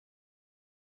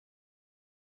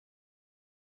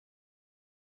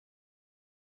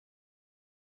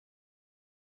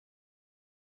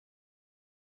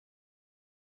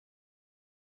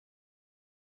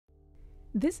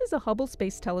This is a Hubble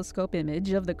Space Telescope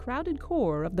image of the crowded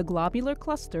core of the globular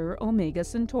cluster Omega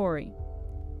Centauri.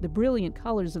 The brilliant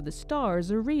colors of the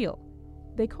stars are real.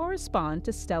 They correspond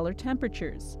to stellar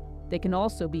temperatures. They can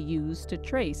also be used to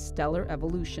trace stellar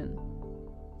evolution.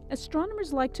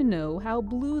 Astronomers like to know how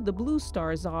blue the blue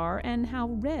stars are and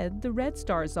how red the red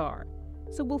stars are.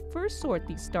 So we'll first sort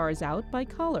these stars out by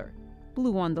color,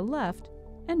 blue on the left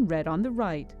and red on the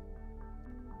right.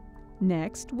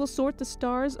 Next, we'll sort the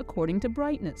stars according to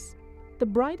brightness, the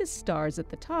brightest stars at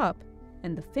the top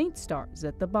and the faint stars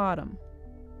at the bottom.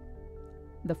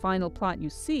 The final plot you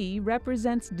see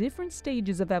represents different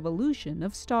stages of evolution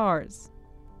of stars.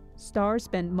 Stars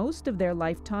spend most of their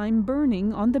lifetime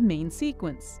burning on the main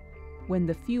sequence. When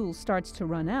the fuel starts to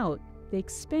run out, they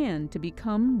expand to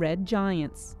become red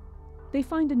giants. They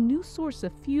find a new source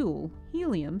of fuel,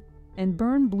 helium, and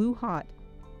burn blue hot,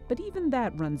 but even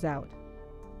that runs out.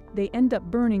 They end up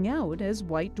burning out as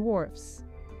white dwarfs.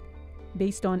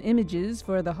 Based on images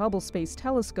for the Hubble Space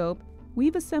Telescope,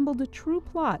 we've assembled a true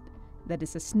plot that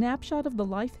is a snapshot of the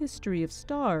life history of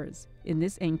stars in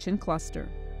this ancient cluster.